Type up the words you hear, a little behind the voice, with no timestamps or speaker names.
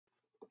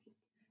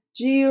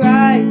G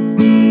Rise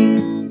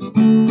speaks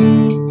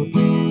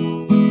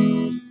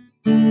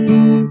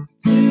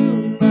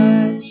too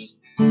much.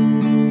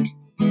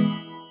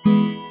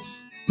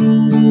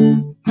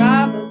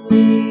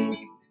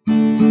 Probably.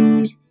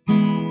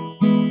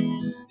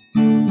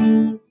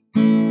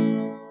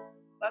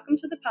 Welcome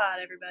to the pod,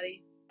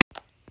 everybody.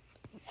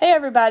 Hey,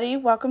 everybody.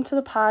 Welcome to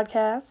the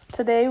podcast.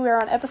 Today we're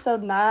on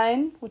episode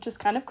 9, which is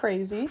kind of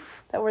crazy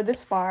that we're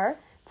this far.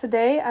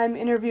 Today I'm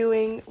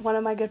interviewing one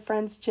of my good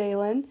friends,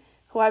 Jalen,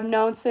 who I've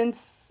known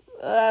since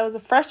I was a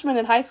freshman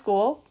in high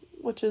school,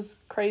 which is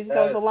crazy.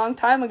 That was a long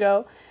time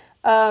ago.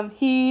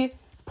 He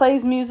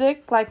plays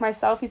music like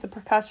myself. He's a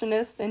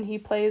percussionist, and he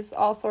plays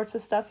all sorts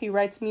of stuff. He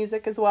writes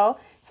music as well.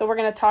 So we're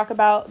going to talk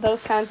about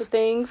those kinds of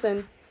things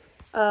and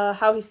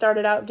how he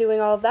started out doing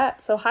all of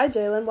that. So hi,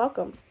 Jalen.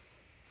 Welcome.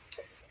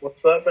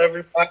 What's up,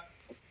 everybody?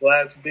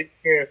 Glad to be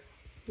here.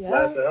 Yeah.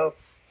 Glad to help.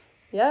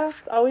 Yeah,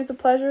 it's always a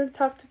pleasure to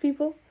talk to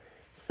people.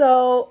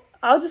 So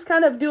I'll just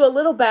kind of do a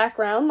little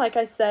background. Like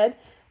I said,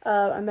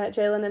 I met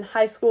Jalen in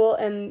high school,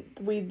 and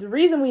the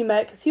reason we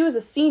met, because he was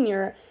a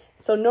senior,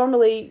 so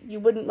normally you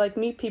wouldn't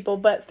meet people,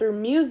 but through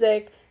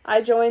music,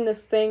 I joined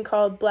this thing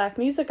called Black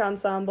Music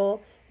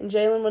Ensemble, and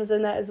Jalen was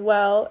in that as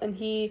well, and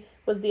he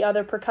was the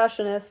other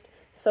percussionist,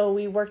 so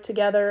we worked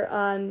together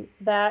on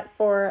that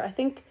for, I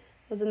think,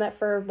 was in that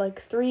for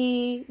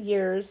 3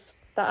 years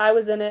that I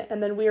was in it,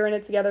 and then we were in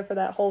it together for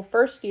that whole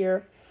first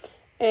year.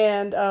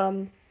 And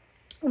I'm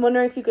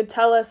wondering if you could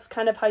tell us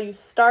kind of how you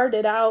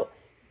started out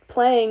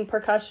playing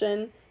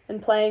percussion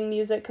and playing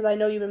music, because I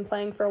know you've been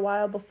playing for a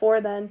while before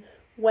then.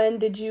 When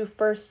did you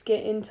first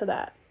get into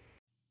that?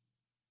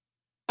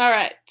 All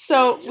right,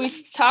 so we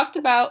talked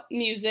about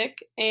music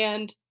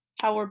and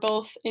how we're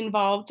both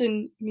involved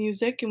in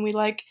music, and we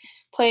like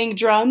playing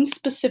drums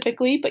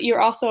specifically, but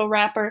you're also a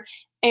rapper.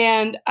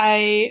 And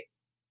I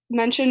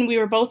mentioned we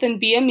were both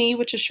in BME,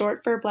 which is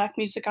short for Black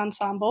Music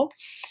Ensemble.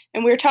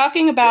 And we were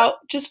talking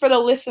about, just for the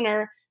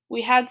listener,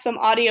 we had some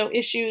audio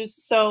issues.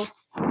 So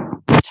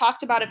we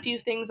talked about a few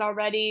things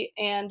already,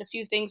 and a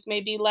few things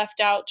may be left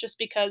out just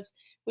because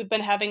we've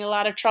been having a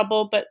lot of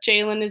trouble. But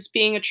Jalen is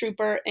being a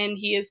trooper, and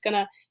he is going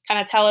to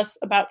kind of tell us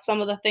about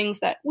some of the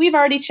things that we've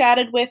already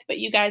chatted with, but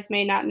you guys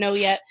may not know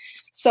yet.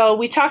 So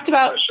we talked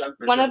about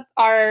one of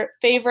our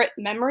favorite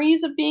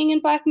memories of being in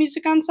Black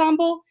Music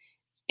Ensemble.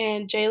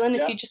 And Jalen,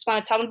 if you just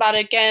want to tell them about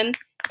it again.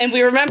 And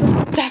we remember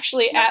it was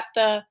actually at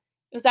the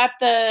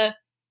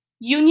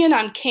Union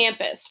on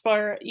campus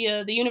for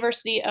the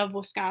University of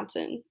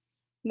Wisconsin,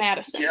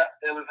 Madison. Yeah,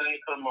 it was in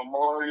the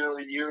Memorial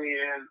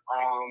Union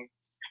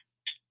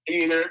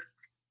theater.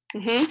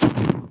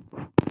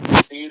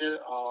 Theater.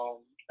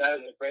 That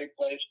is a great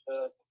place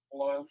to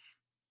perform.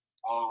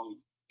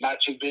 Not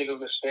too big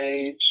of a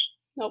stage.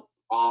 Nope.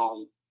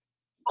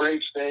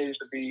 Great stage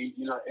to be,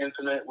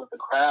 intimate with the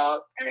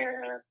crowd.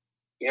 And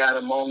we had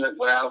a moment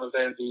where I was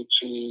able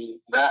to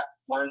rap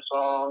one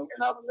song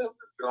and I was able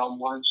to drum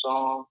one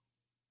song.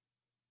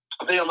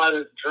 I think I might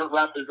have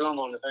rapped the drum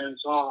on the same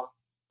song.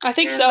 I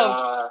think so.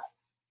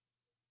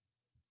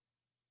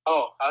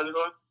 How's it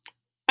going?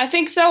 I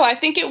think so. I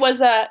think it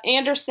was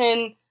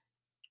Anderson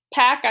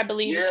 .Paak, I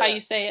believe is how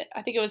you say it.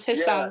 I think it was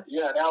his song.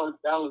 Yeah, that was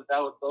so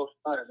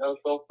fun. That was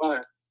so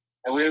fun.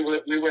 And we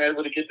were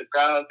able to get the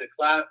crowd to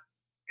clap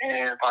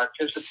and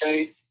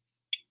participate.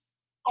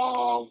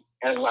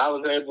 And I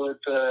was able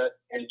to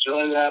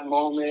enjoy that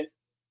moment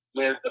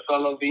with the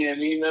fellow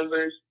BME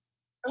members.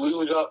 And we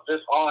were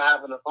just all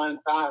having a fun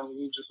time.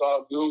 We were just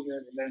all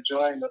grooving and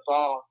enjoying the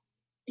song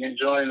and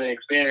enjoying the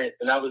experience.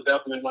 And that was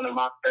definitely one of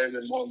my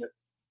favorite moments.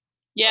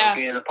 Yeah. Of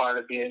being a part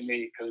of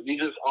BME, because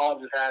we all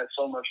had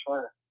so much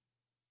fun.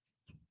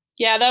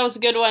 Yeah, that was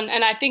a good one.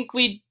 And I think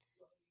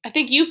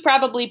you've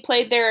probably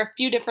played there a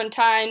few different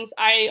times.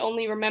 I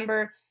only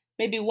remember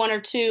maybe one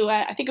or two.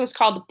 I think it was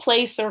called the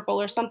Play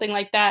Circle or something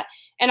like that.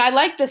 And I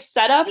like the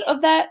setup of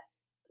that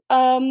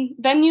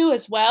venue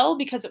as well,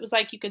 because it was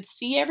you could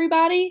see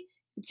everybody.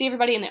 You could see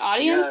everybody in the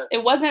audience. Yeah.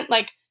 It wasn't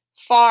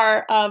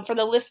far for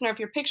the listener. If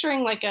you're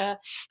picturing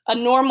a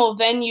normal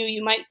venue,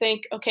 you might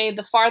think, okay,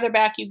 the farther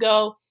back you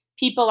go,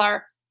 people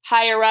are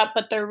higher up,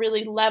 but they're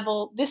really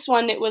level. This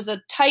one, it was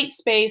a tight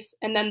space,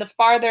 and then the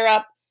farther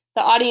up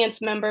the audience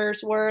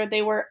members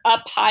they were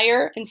up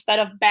higher instead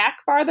of back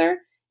farther,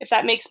 if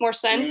that makes more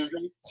sense.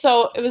 Mm-hmm.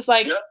 So it was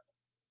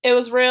it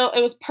was real,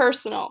 it was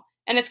personal.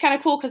 And it's kind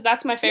of cool because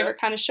that's my favorite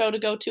kind of show to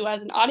go to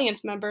as an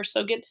audience member.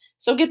 So get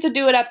to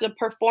do it as a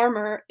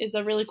performer is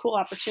a really cool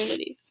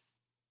opportunity.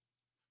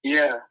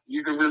 Yeah,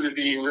 you can really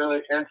be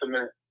really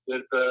intimate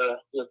with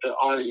the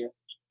audience.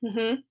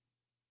 Mm-hmm.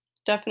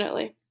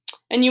 Definitely.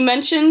 And you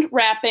mentioned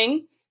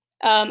rapping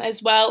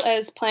as well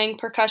as playing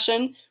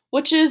percussion,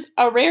 which is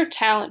a rare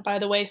talent, by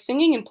the way.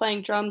 Singing and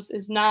playing drums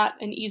is not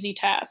an easy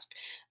task.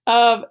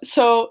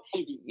 So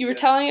you were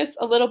telling us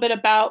a little bit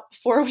about,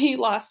 before we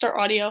lost our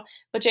audio,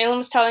 but Jalen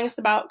was telling us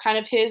about kind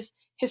of his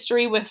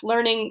history with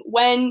learning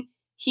when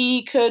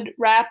he could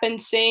rap and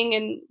sing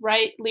and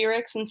write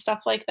lyrics and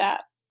stuff like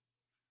that.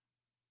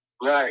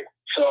 Right.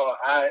 So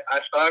I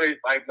started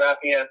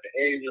rapping at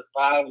the age of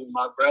 5 with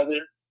my brother.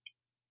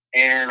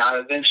 And I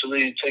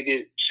eventually took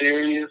it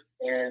serious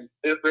in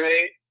fifth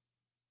grade.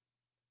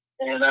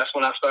 And that's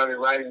when I started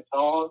writing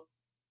songs.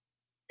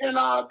 And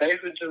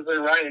basically just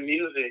been writing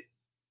music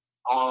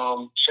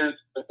since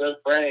the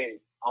fifth grade.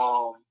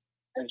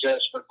 And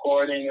just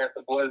recording at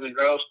the Boys and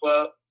Girls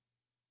Club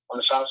on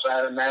the south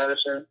side of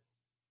Madison.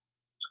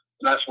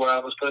 And that's where I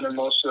was putting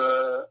most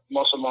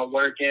of my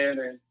work in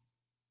and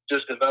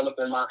just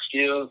developing my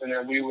skills. And then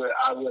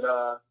I would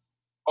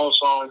post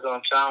songs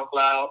on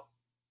SoundCloud.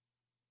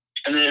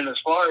 And then as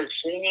far as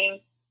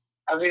singing,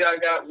 I think I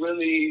got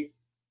really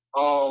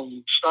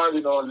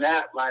started on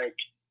that like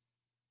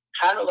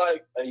kind of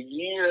like a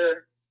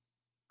year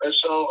or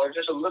so, or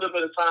just a little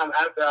bit of time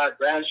after I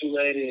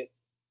graduated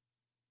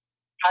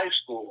high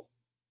school.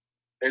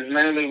 Is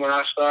mainly when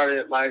I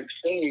started like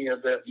singing a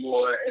bit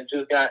more and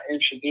just got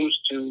introduced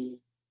to,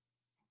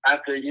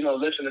 after,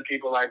 listening to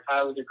people like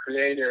Tyler, the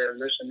Creator, and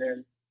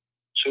listening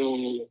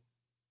to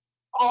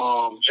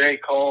J.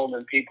 Cole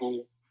and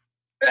people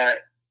that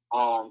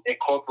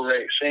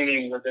incorporate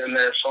singing within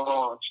their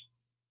songs.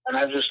 And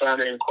I just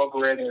started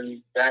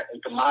incorporating that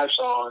into my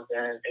songs,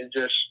 and it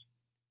just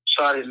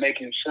started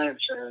making sense,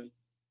 and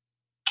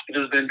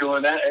just been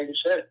doing that ever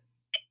since.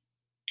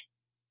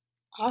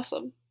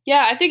 Awesome.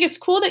 Yeah, I think it's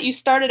cool that you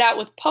started out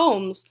with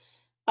poems.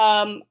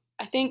 I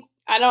think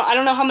I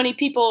don't know how many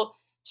people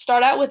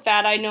start out with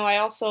that. I know I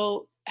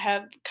also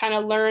have kind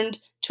of learned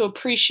to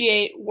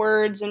appreciate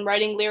words and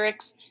writing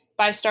lyrics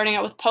by starting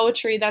out with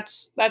poetry.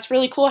 That's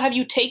really cool. Have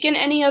you taken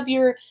any of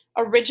your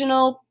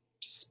original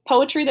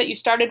poetry that you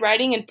started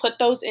writing and put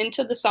those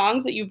into the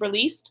songs that you've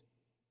released?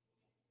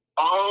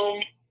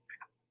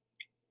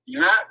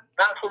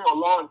 Not from a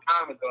long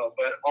time ago,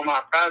 but on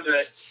my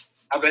project,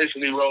 I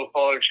basically wrote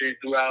poetry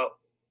throughout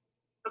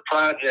the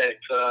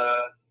project,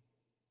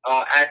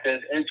 act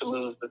as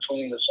interludes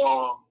between the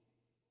songs,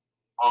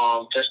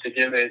 just to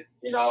give it,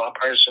 a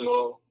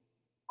personal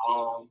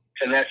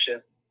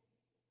connection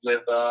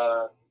with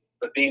the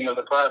theme of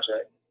the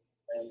project,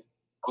 and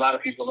a lot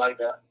of people like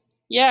that.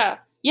 Yeah.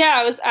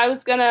 I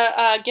was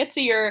gonna get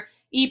to your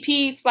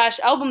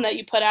EP/album that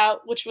you put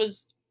out, which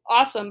was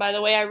awesome, by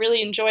the way. I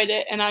really enjoyed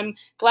it, and I'm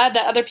glad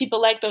that other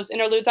people like those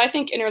interludes. I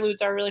think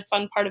interludes are a really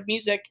fun part of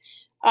music.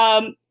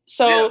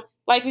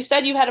 Like we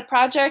said, you had a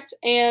project,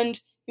 and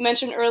you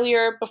mentioned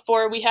earlier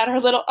before we had our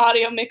little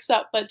audio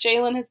mix-up, but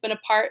Jalen has been a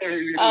part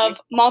of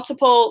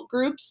multiple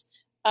groups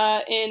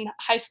in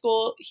high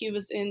school. He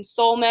was in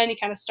Soul Men. He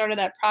kind of started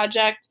that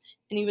project,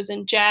 and he was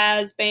in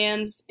jazz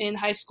bands in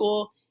high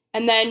school.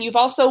 And then you've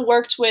also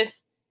worked with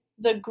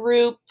the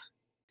group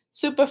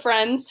Super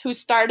Friends, who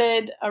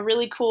started a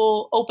really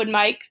cool open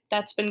mic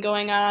that's been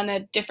going on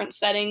at different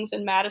settings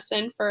in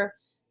Madison for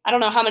I don't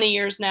know how many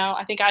years now.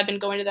 I think I've been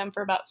going to them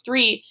for about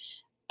 3.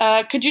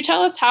 Could you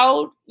tell us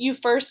how you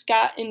first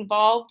got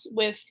involved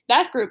with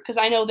that group? Because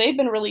I know they've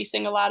been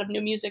releasing a lot of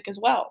new music as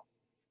well.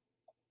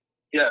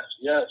 Yes.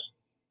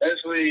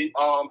 Basically,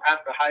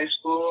 after high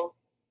school,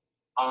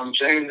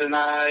 James and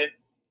I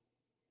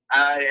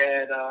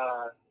had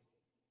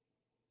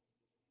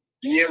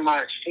near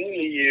my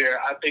senior year,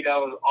 I think I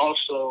was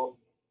also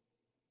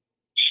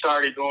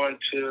started going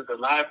to the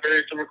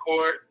library to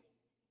record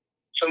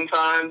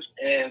sometimes,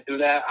 and through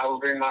that I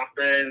would bring my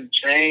friend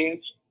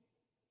James,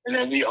 and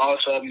then we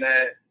also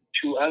met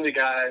 2 other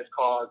guys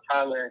called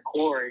Tyler and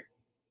Corey,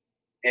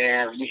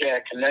 and we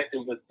had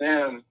connected with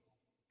them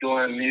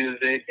doing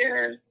music,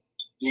 and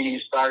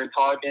we started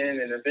talking,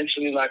 and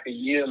eventually like a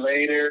year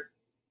later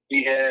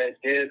we had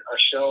did a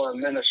show in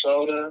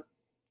Minnesota,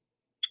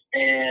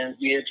 and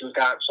we had just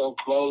got so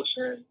close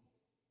and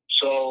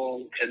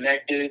so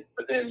connected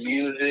within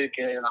music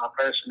and our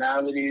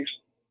personalities.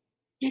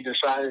 We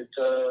decided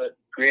to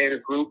create a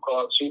group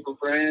called Super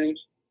Friends,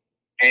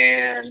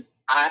 and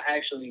I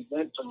actually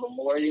went to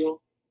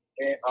Memorial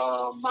in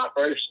my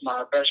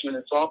freshman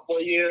and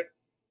sophomore year,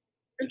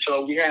 and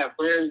so we had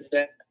friends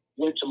that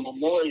went to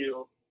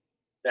Memorial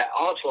that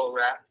also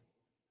rapped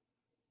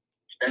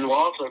and were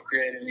also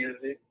creating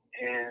music,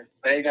 and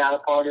they got a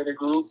part of the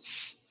group.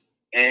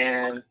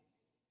 And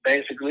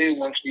basically,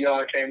 once we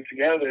all came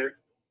together,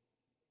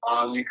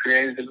 we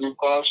created the group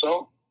called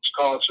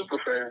Super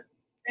Friends,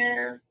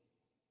 and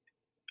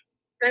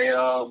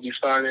we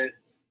started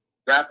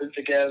rapping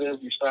together.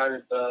 We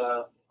started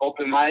the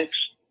open mics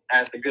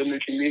at the Goodman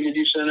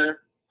Community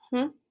Center,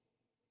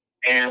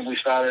 and we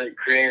started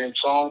creating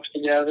songs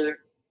together.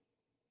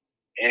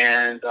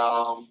 And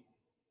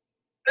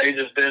they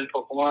just been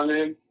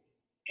performing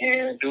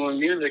and doing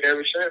music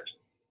ever since.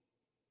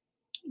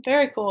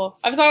 Very cool.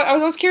 I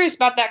was curious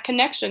about that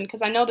connection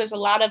because I know there's a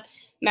lot of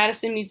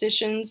Madison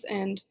musicians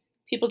and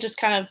people just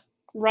kind of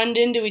run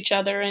into each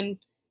other and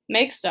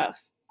make stuff.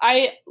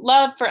 I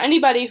love, for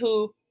anybody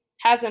who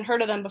hasn't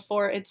heard of them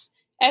before, it's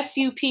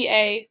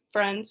SUPA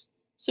Friends,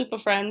 Super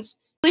Friends.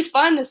 Really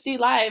fun to see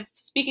live.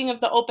 Speaking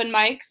of the open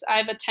mics,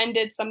 I've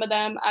attended some of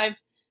them. I've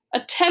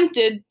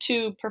attempted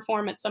to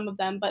perform at some of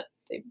them, but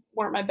they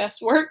weren't my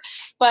best work.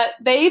 But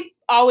they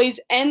always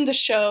end the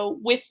show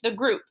with the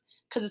group,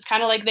 because it's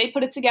kind of like they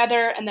put it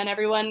together and then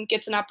everyone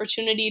gets an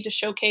opportunity to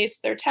showcase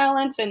their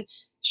talents and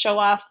show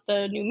off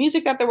the new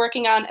music that they're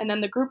working on, and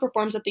then the group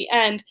performs at the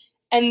end.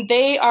 And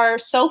they are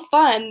so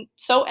fun,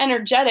 so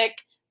energetic.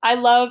 I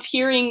love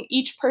hearing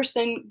each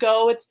person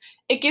go.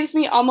 It gives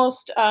me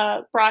almost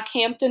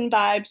Brockhampton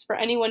vibes for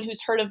anyone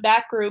who's heard of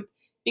that group,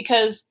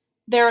 because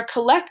they're a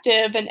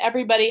collective and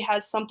everybody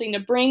has something to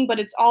bring, but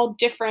it's all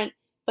different.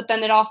 But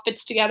then it all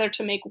fits together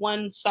to make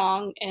one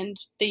song, and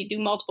they do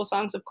multiple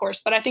songs, of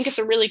course. But I think it's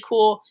a really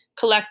cool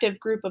collective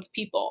group of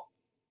people.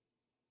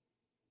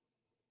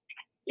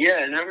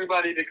 Yeah, and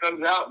everybody that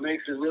comes out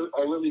makes it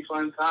a really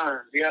fun time.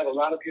 We have a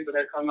lot of people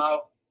that come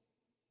out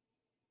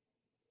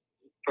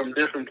from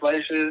different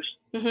places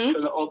Mm-hmm.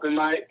 to the open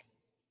mic.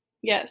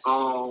 Yes.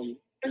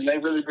 And they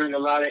really bring a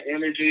lot of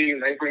energy,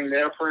 and they bring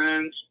their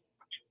friends.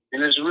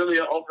 And it's really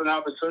an open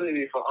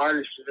opportunity for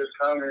artists to just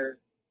come and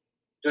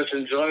just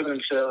enjoy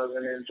themselves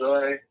and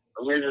enjoy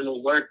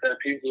original work that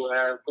people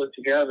have put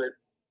together.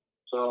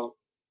 So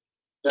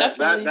that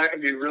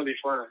can be really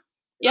fun.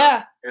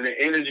 Yeah. And the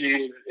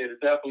energy is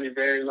definitely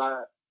very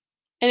live.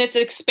 And it's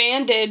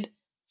expanded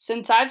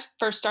since I've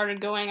first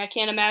started going. I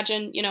can't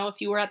imagine, if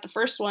you were at the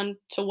first one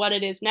to what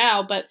it is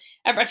now, but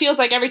it feels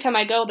like every time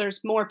I go,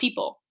 there's more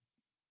people.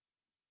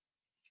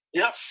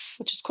 Yep.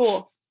 Which is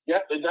cool.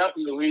 Yep,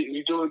 definitely.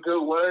 We do a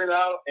good word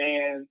out,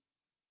 and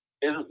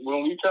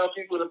when we tell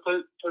people to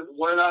put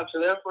word out to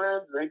their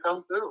friends, they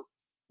come through.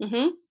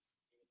 Mm-hmm.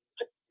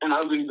 And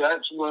I think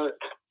that's what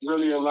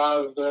really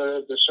allows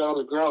the show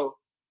to grow.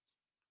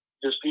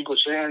 Just people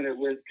sharing it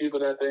with people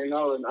that they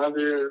know and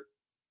other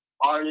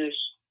artists,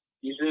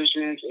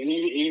 musicians, and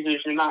even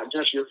if you're not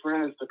just your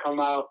friends, to come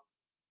out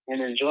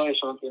and enjoy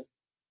something.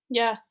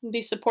 Yeah, and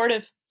be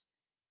supportive.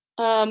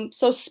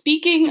 So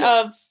speaking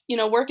of,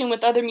 working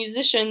with other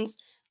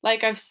musicians,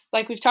 like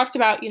we've talked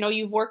about,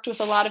 you've worked with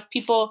a lot of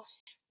people.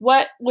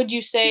 What would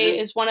you say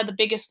is one of the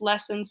biggest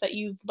lessons that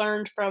you've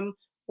learned from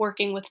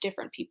working with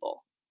different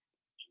people?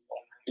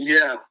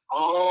 Yeah.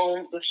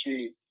 Let's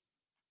see.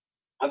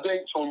 I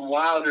think from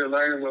Wilder,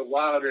 learning with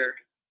Wilder,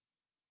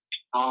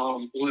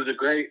 who was a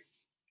great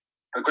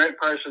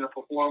person to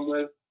perform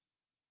with,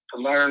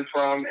 to learn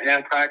from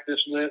and practice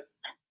with,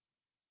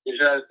 is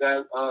just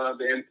that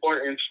the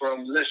importance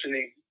from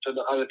listening to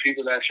the other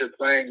people that you're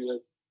playing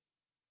with.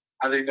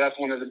 I think that's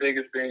one of the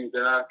biggest things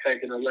that I've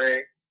taken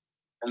away,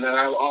 and that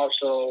I've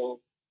also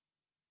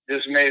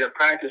just made a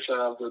practice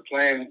of with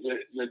playing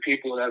with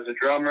people as a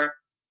drummer.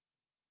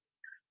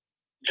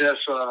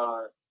 Just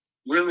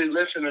really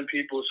listen to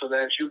people so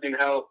that you can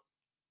help.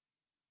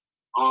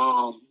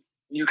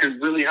 You can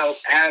really help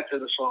add to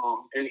the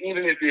song, and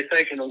even if you're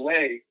taken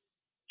away,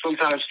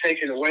 sometimes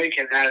taking away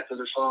can add to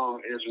the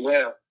song as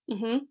well.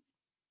 Mm-hmm.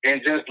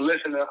 And just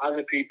listen to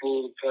other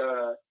people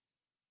to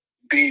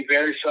be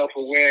very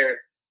self-aware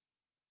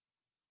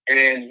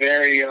and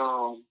very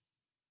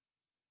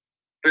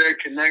very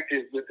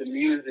connected with the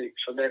music,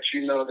 so that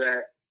you know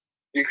that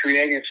you're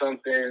creating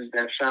something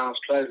that sounds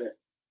pleasant.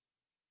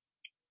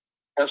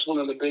 That's one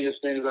of the biggest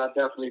things I've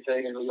definitely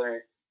taken away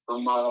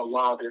from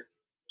Wilder.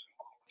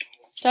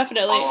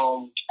 Definitely.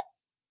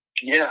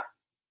 Yeah.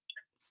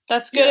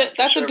 That's good. Yeah,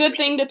 that's a good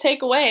thing to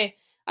take away.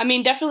 I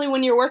mean, definitely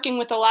when you're working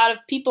with a lot of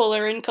people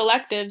or in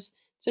collectives,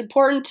 it's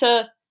important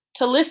to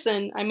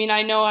listen. I mean,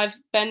 I know I've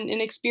been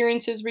in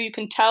experiences where you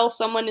can tell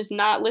someone is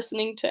not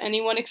listening to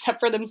anyone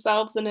except for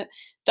themselves, and it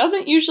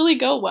doesn't usually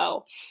go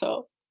well.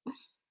 So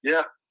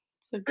yeah,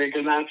 it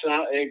can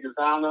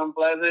sound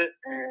unpleasant,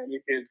 and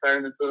it can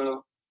turn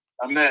into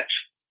a mess.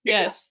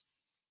 Yes,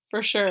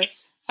 for sure.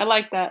 I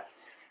like that.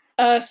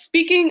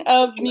 Speaking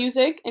of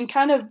music, and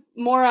kind of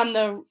more on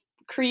the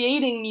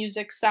creating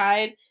music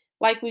side,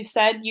 like we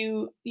said,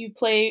 you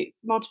play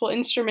multiple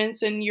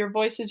instruments and your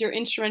voice is your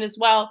instrument as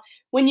well.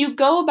 When you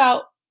go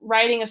about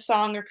writing a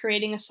song or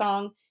creating a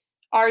song,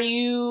 are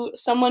you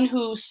someone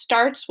who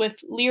starts with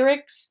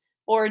lyrics,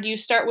 or do you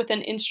start with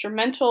an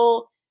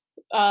instrumental?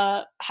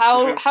 How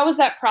does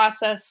that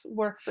process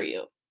work for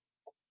you?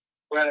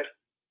 Well,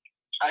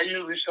 I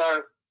usually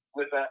start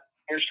with an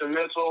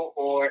instrumental,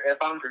 or if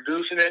I'm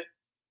producing it,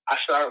 I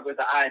start with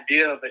the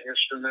idea of the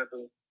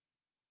instrumental.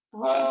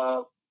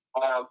 Okay.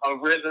 A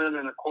rhythm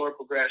and a chord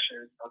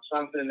progression of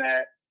something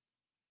that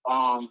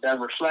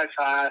reflects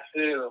how I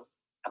feel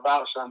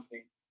about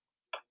something.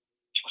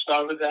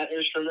 Start with that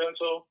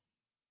instrumental,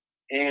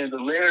 and the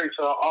lyrics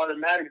are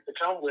automatic to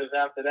come with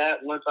after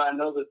that, once I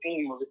know the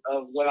theme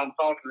of what I'm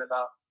talking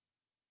about.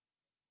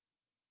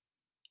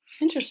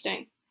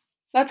 Interesting.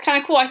 That's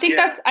kind of cool. I think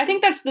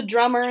that's the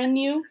drummer in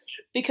you,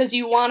 because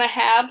you want to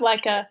have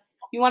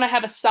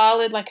a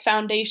solid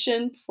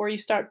foundation before you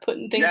start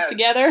putting things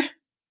together.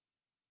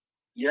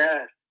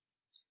 Yeah.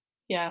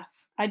 Yeah,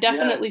 I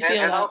definitely feel that.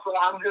 And also,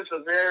 I'm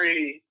a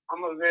very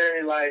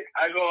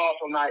I go off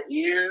of my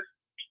ears,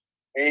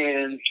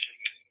 and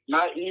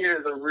my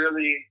ears are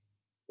really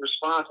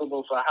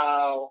responsible for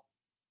how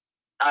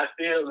I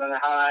feel and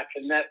how I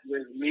connect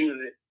with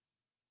music.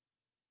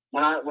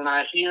 When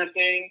I hear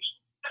things,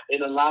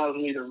 it allows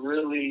me to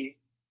really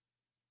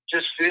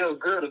just feel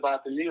good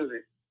about the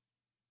music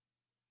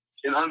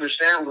and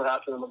understand what I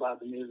feel about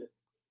the music.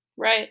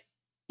 Right.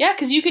 Yeah,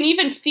 because you can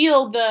even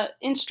feel the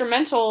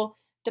instrumental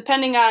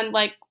depending on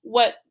like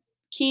what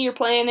key you're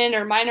playing in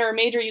or minor or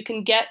major. You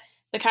can get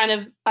the kind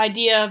of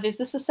idea of, is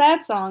this a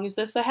sad song? Is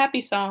this a happy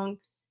song?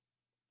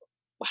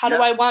 How do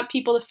Yep. I want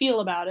people to feel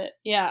about it?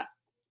 Yeah.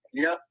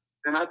 Yep.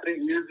 And I think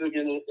music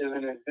is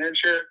an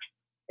adventure.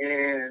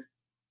 And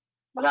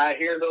when I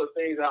hear those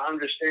things, I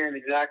understand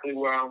exactly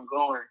where I'm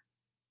going.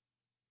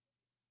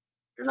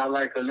 And I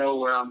like to know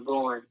where I'm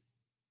going.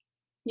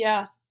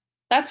 Yeah.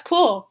 That's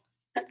cool.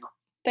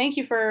 Thank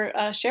you for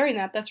sharing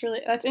that.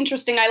 That's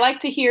interesting. I like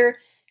to hear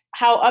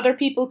how other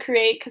people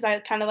create because I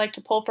kind of like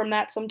to pull from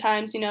that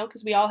sometimes,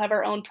 because we all have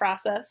our own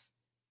process.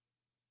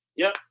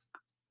 Yep.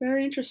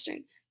 Very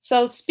interesting.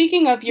 So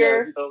speaking of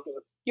your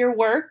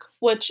work,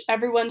 which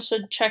everyone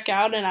should check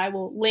out, and I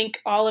will link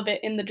all of it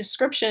in the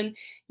description.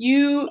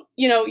 Your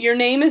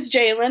name is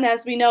Jalen,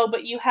 as we know,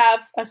 but you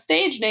have a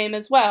stage name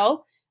as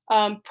well,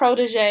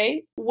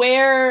 Protege.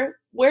 Where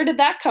did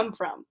that come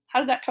from? How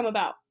did that come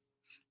about?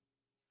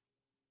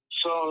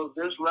 So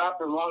this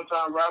rapper,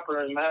 longtime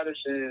rapper in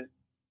Madison,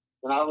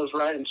 when I was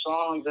writing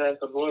songs at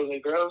the Boys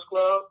and Girls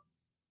Club,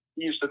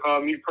 he used to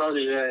call me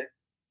Protege.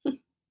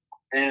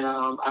 And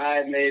I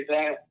had made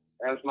that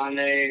as my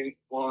name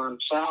on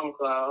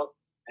SoundCloud.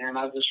 And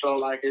I just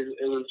felt like it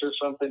was just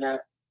something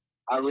that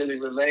I really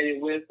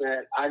related with,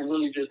 that I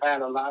really just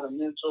had a lot of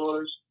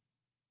mentors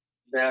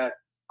that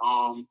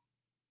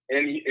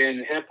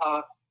in hip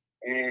hop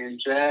and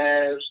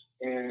jazz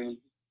and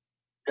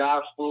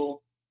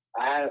gospel,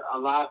 I had a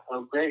lot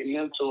of great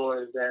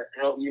mentors that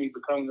helped me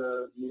become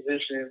the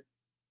musician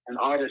and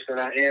artist that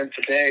I am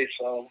today.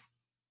 So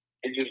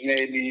it just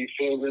made me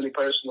feel really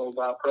personal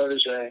about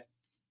Protege.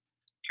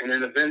 And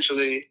then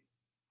eventually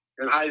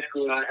in high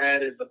school, I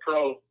added the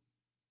Pro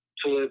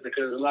to it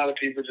because a lot of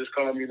people just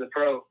call me the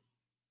Pro.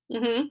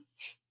 Mm-hmm.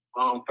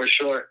 For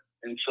short.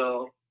 And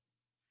so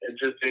it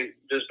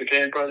just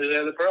became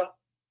Protege the Pro.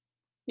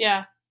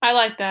 Yeah, I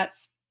like that.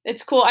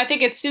 It's cool. I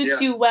think it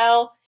suits you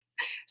well.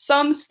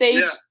 Some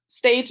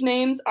stage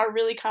names are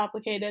really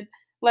complicated.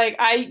 Like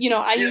I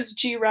use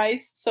G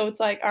Rice, so it's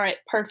like, all right,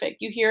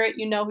 perfect. You hear it,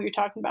 you know who you're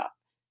talking about.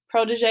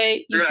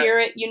 Protege, you hear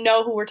it, you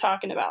know who we're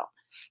talking about.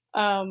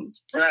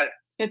 Right.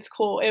 It's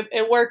cool.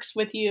 It works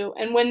with you.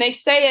 And when they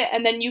say it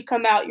and then you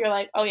come out, you're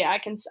like, oh yeah, I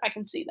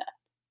can see that.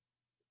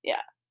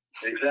 Yeah.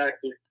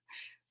 Exactly.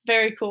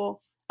 Very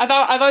cool. I've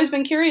always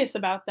been curious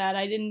about that.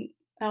 I didn't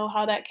know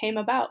how that came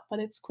about, but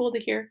it's cool to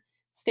hear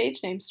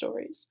stage name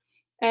stories.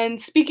 And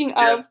speaking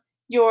of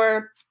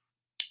your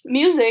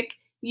music,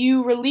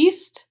 you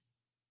released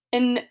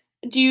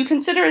do you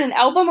consider it an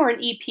album or an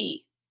EP?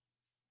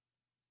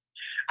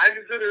 I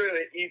consider it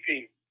an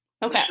EP.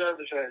 Okay.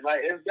 For sure.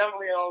 Like, it's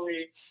definitely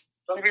only,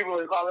 some people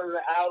would call it an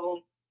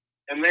album,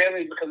 and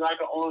mainly because I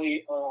can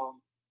only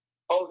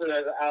post it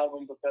as an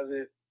album because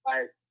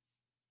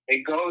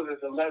it goes as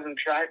 11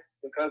 tracks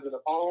because of the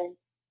poem.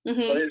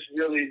 Mm-hmm. But it's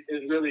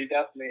really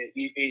definitely an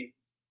EP.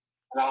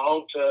 And I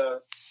hope to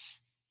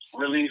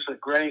release a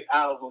great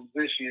album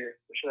this year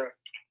for sure.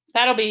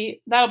 That'll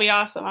be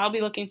awesome. I'll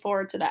be looking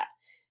forward to that.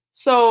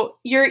 So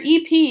your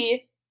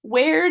EP,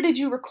 where did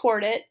you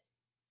record it?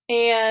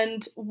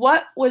 And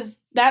what was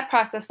that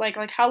process like?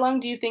 Like, how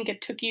long do you think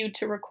it took you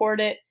to record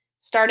it,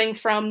 starting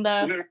from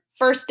the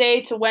first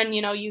day to when,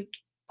 you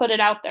put it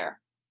out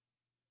there?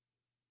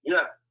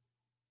 Yeah.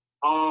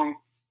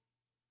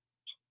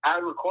 I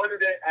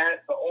recorded it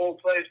at the old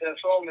place that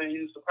Soulman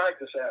used to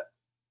practice at.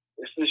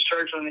 It's this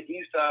church on the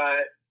east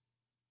side,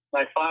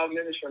 like 5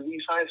 minutes from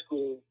East High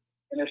School.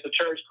 And it's a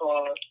church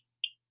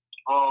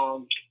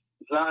called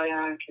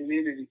Zion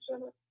Community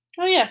Center.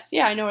 Oh, yes.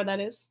 Yeah, I know where that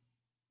is.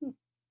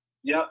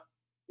 Yep.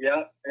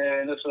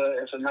 And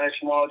it's a nice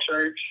small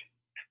church.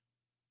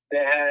 They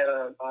had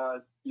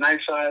a nice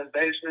sized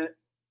basement.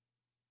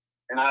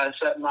 And I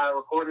set my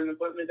recording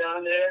equipment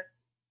down there.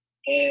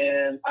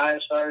 And I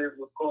started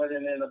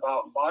recording in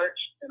about March,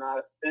 and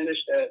I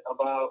finished at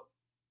about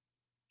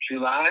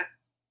July.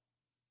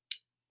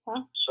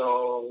 Huh?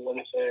 So, let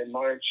me say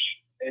March,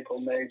 April,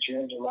 May,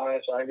 June, July.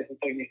 So I guess it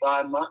took me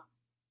 5 months.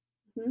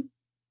 Mm-hmm.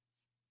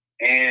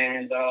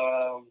 And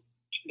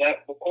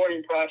that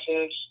recording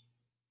process,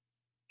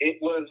 it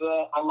was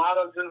a lot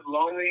of just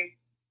lonely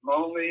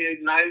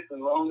nights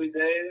and lonely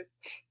days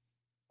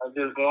of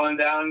just going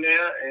down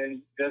there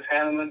and just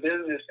handling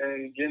business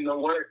and getting to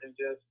work and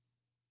just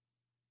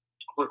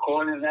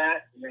recording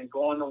that and then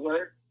going to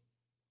work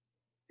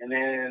and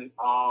then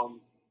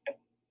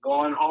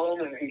going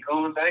home and then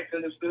going back to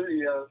the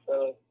studio.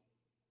 So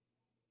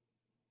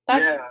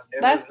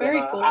that's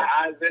very cool.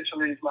 I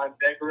eventually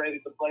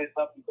decorated the place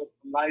up and put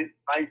some lights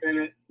in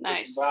it,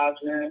 nice put some vibes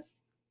in it,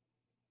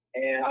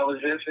 and I was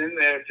just in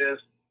there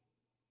just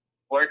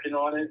working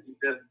on it and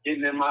just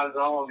getting in my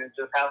zone and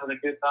just having a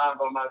good time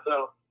by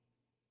myself.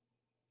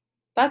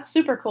 That's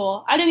super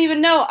cool. I didn't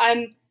even know.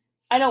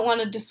 I don't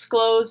want to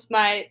disclose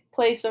my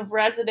place of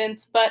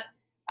residence, but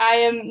I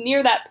am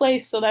near that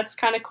place, so that's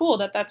kind of cool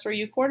that that's where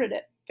you recorded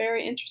it.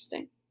 Very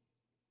interesting.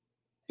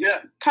 Yeah.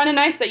 Kind of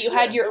nice that you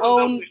had your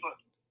own.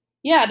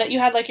 Yeah, that you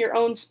had like your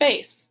own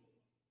space.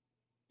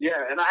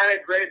 Yeah, and I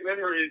had great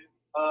memories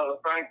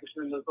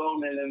practicing the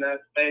Bowman in that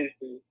space.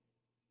 And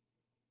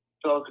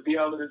so to be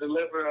able to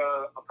deliver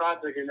a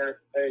project in that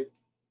space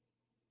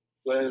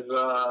was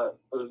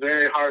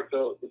very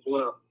heartfelt as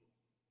well.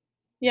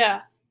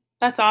 Yeah,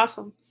 that's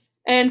awesome.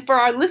 And for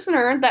our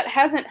listener that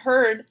hasn't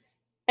heard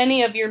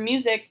any of your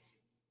music,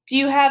 do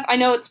you have, I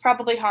know it's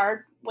probably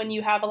hard when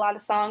you have a lot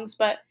of songs,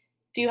 but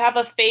do you have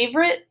a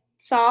favorite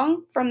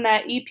song from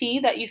that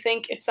EP that you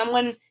think if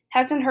someone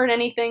hasn't heard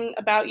anything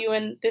about you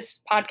and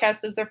this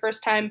podcast is their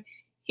first time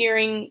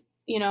hearing,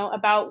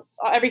 about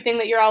everything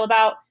that you're all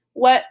about,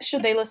 what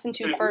should they listen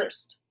to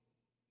first?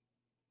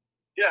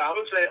 Yeah, I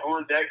would say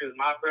On Deck is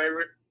my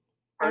favorite,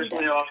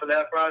 personally, off of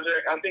that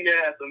project. I think it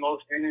had the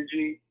most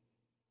energy.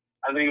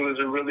 I think it was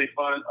a really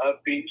fun,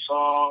 upbeat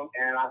song,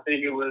 and I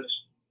think it was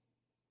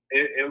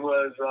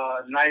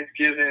nice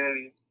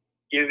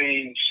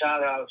giving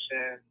shout outs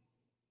and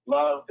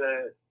love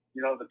that,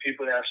 the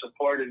people that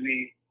supported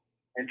me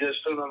and just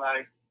sort of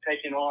like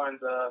taking on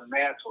the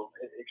mantle.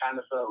 It kind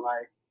of felt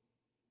like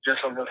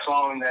just of a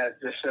song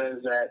that just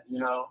says that,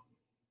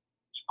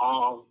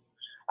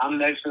 I'm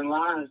next in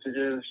line to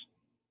just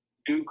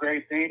do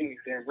great things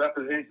and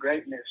represent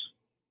greatness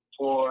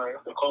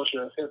for the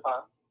culture of hip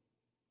hop.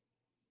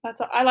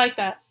 I like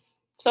that.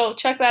 So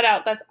check that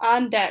out. That's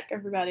On Deck,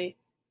 everybody,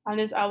 on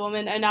his album,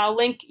 and I'll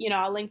link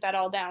that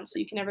all down so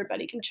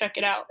everybody can check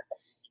it out.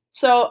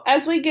 So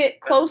as we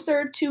get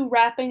closer to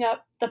wrapping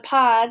up the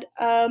pod,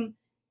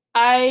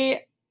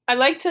 I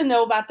like to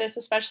know about this,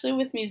 especially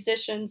with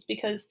musicians,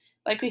 because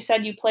like we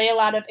said, you play a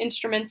lot of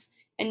instruments,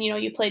 and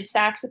you played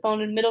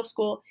saxophone in middle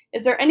school.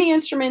 Is there any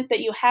instrument that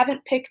you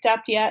haven't picked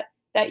up yet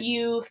that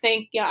you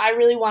think, I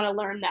really want to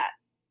learn that?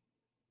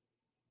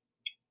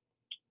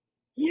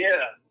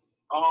 Yeah.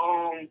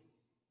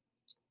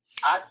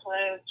 I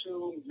plan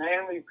to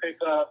mainly pick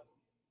up.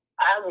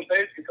 I have a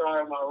bass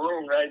guitar in my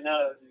room right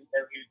now as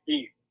we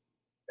speak.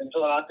 And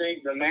so I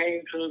think the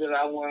main tool that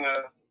I want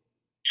to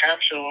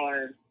capture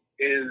on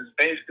is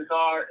bass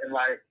guitar and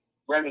like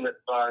regular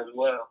guitar as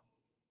well.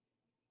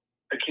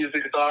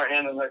 Acoustic guitar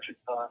and electric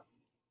guitar.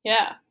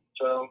 Yeah.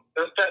 So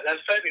that's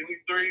technically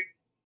three.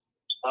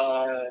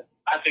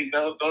 I think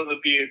those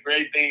would be a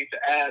great thing to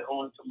add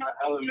on to my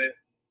element,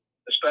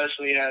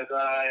 especially as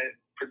I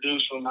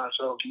produce for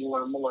myself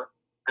more and more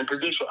and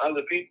produce for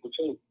other people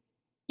too.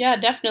 Yeah,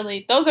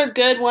 definitely. Those are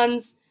good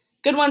ones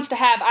to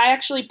have. I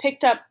actually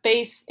picked up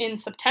bass in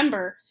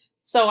September,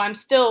 so I'm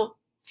still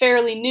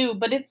fairly new,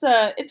 but it's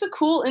a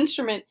cool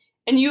instrument,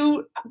 and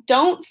you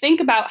don't think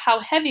about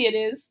how heavy it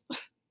is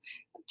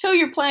until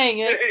you're playing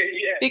it.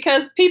 Yeah.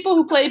 Because people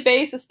who play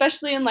bass,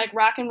 especially in like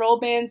rock and roll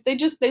bands, they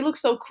look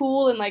so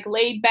cool and like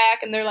laid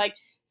back, and they're like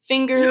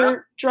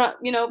finger drum,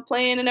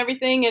 playing and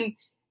everything, and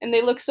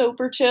they look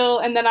super chill.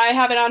 And then I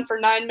have it on for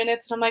 9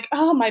 minutes, and I'm like,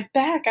 oh, my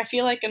back, I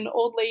feel like an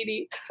old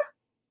lady.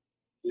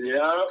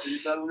 Yeah, you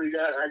definitely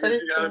got. I guess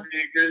you gotta be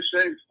in good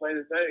shape to play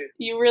the bass.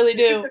 You really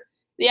do.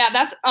 Yeah,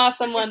 that's an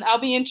awesome one. I'll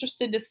be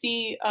interested to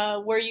see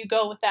where you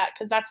go with that,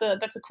 because that's a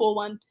cool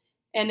one,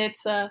 and it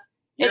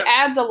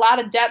adds a lot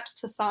of depth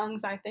to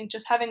songs. I think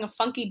just having a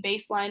funky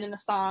bass line in a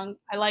song.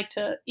 I like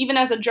to, even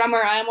as a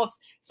drummer,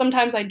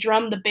 sometimes I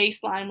drum the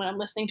bass line when I'm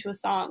listening to a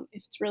song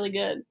if it's really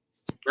good.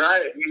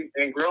 Right,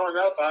 and growing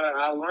up,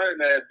 I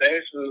learned that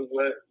bass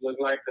was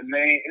like the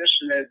main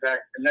instrument that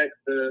connects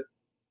the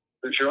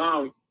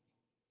drum.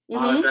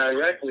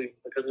 Directly,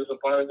 because it's a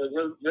part of the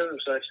rhythm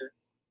section.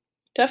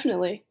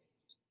 Definitely.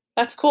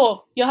 That's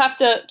cool. You'll have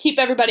to keep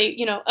everybody,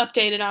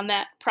 updated on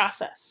that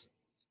process.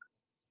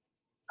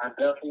 I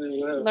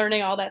definitely will.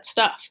 Learning all that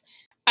stuff.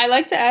 I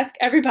like to ask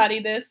everybody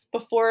this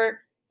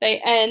before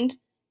they end.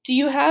 Do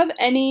you have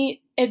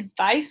any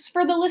advice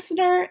for the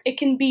listener? It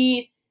can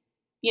be,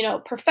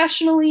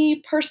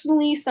 professionally,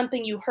 personally,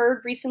 something you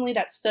heard recently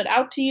that stood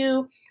out to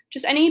you.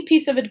 Just any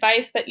piece of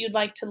advice that you'd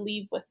like to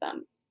leave with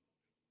them.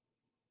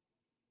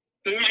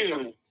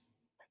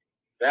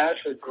 That's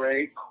a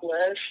great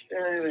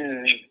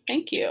question.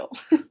 Thank you.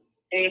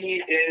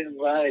 Any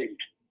advice?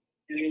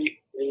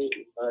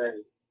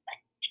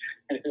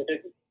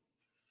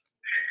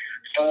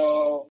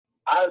 So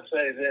I would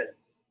say this.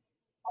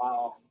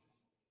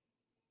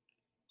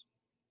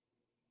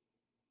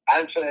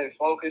 I'd say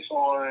focus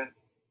on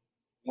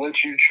what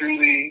you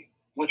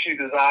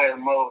desire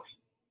most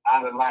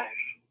out of life.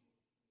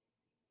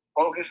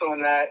 Focus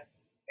on that,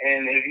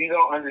 and if you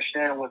don't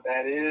understand what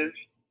that is,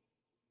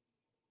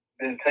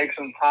 then take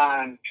some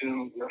time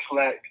to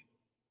reflect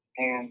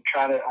and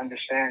try to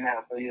understand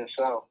that for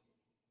yourself.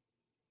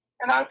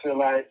 And I feel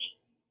like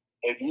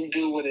if you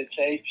do what it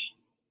takes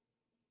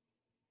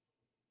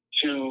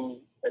to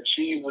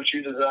achieve what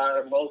you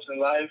desire most in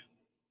life,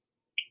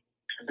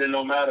 then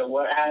no matter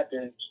what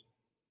happens,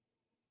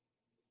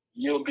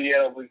 you'll be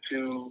able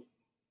to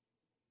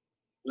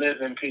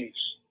live in peace.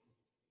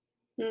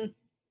 And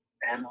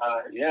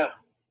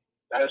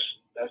that's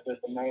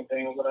just the main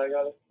thing of what I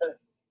gotta say.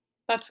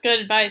 That's good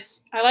advice.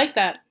 I like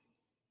that.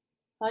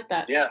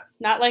 Yeah.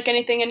 Not like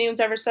anything anyone's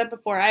ever said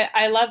before.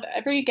 I love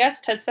every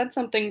guest has said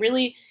something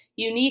really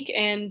unique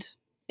and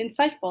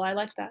insightful. I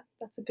like that.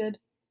 That's a good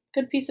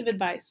Good piece of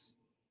advice.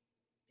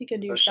 Be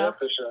good to yourself.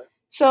 For sure.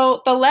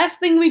 So the last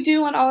thing we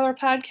do on all our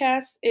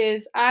podcasts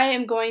is I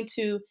am going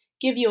to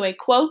give you a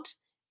quote,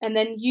 and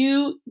then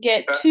you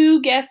get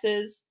 2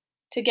 guesses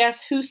to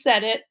guess who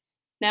said it.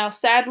 Now,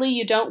 sadly,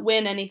 you don't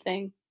win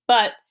anything,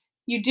 but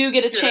you do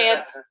get a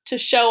chance to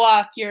show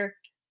off your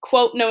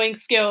quote-knowing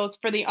skills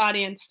for the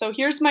audience. So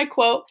here's my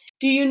quote.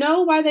 Do you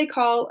know why they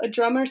call a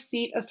drummer's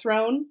seat a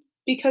throne?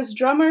 Because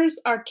drummers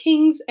are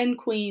kings and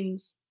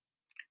queens.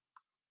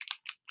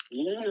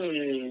 Yeah,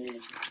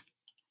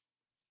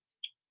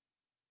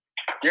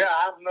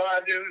 I have no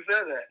idea who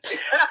said that.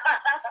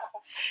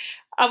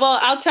 Well,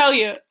 I'll tell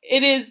you.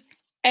 It is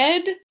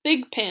Ed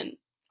Thigpen.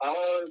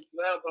 Oh,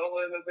 snap. I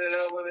wouldn't have been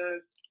able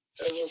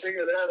to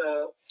figure that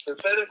out.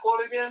 Say the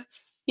quote again?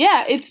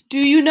 Yeah, it's, do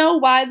you know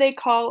why they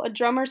call a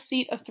drummer's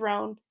seat a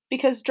throne?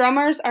 Because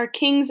drummers are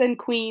kings and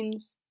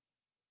queens.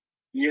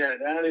 Yeah,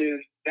 that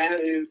is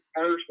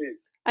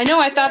perfect. I know,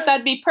 I thought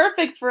that'd be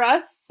perfect for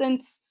us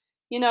since,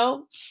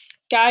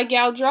 guy,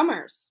 gal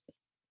drummers.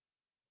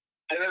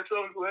 And that's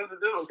what we have to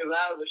do, because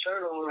I have a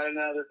shirt on right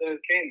now that says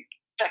king.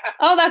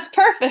 Oh, that's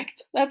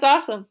perfect. That's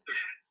awesome.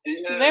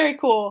 Yeah. Very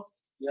cool.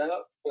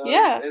 Yep. So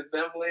yeah. It's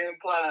definitely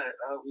implied.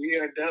 We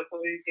are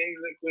definitely kings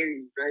and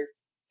queens, right?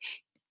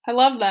 I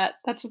love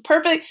that.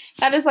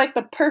 That is like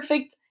the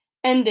perfect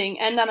ending,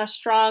 end on a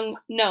strong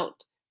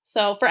note.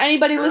 So for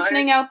anybody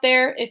listening out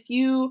there, if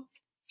you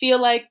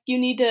feel like you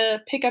need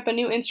to pick up a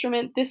new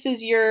instrument, this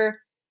is your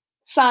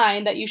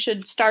sign that you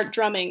should start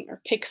drumming or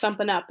pick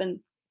something up and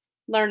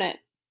learn it.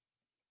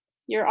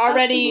 You're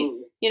already,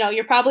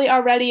 you're probably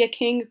already a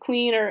king,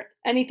 queen, or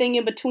anything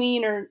in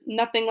between, or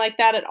nothing like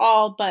that at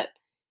all, but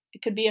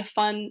it could be a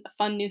fun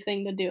new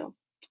thing to do.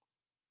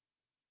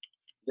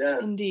 Yeah.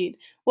 Indeed.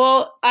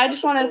 Well, I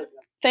just want to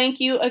thank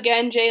you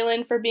again,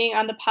 Jalen, for being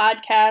on the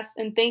podcast,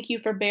 and thank you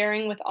for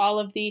bearing with all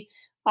of the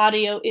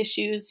audio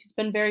issues. He's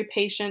been very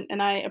patient,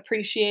 and I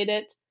appreciate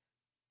it.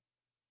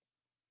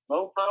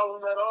 No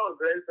problem at all,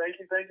 Grace. Thank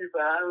you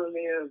for having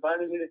me and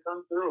inviting me to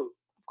come through.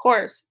 Of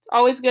course. It's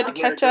always good to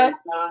catch up.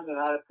 Time, and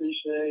I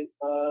appreciate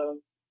the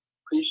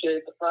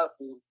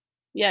platform.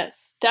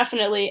 Yes,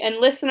 definitely. And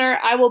listener,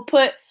 I will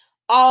put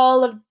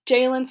all of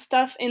Jalen's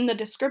stuff in the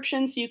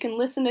description so you can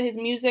listen to his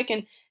music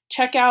and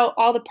check out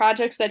all the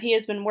projects that he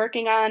has been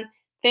working on.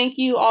 Thank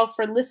you all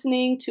for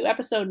listening to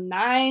episode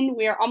 9.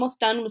 We are almost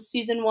done with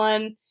season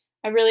 1.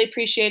 I really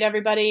appreciate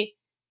everybody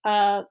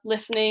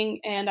listening,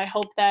 and I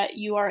hope that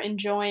you are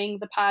enjoying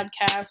the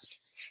podcast.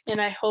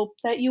 And I hope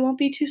that you won't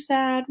be too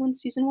sad when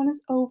season 1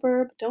 is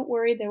over, but don't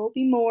worry, there will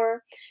be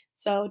more.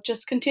 So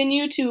just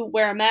continue to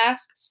wear a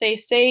mask, stay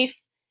safe,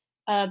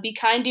 be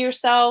kind to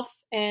yourself,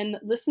 and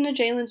listen to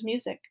Jalen's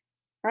music.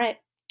 All right,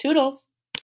 toodles.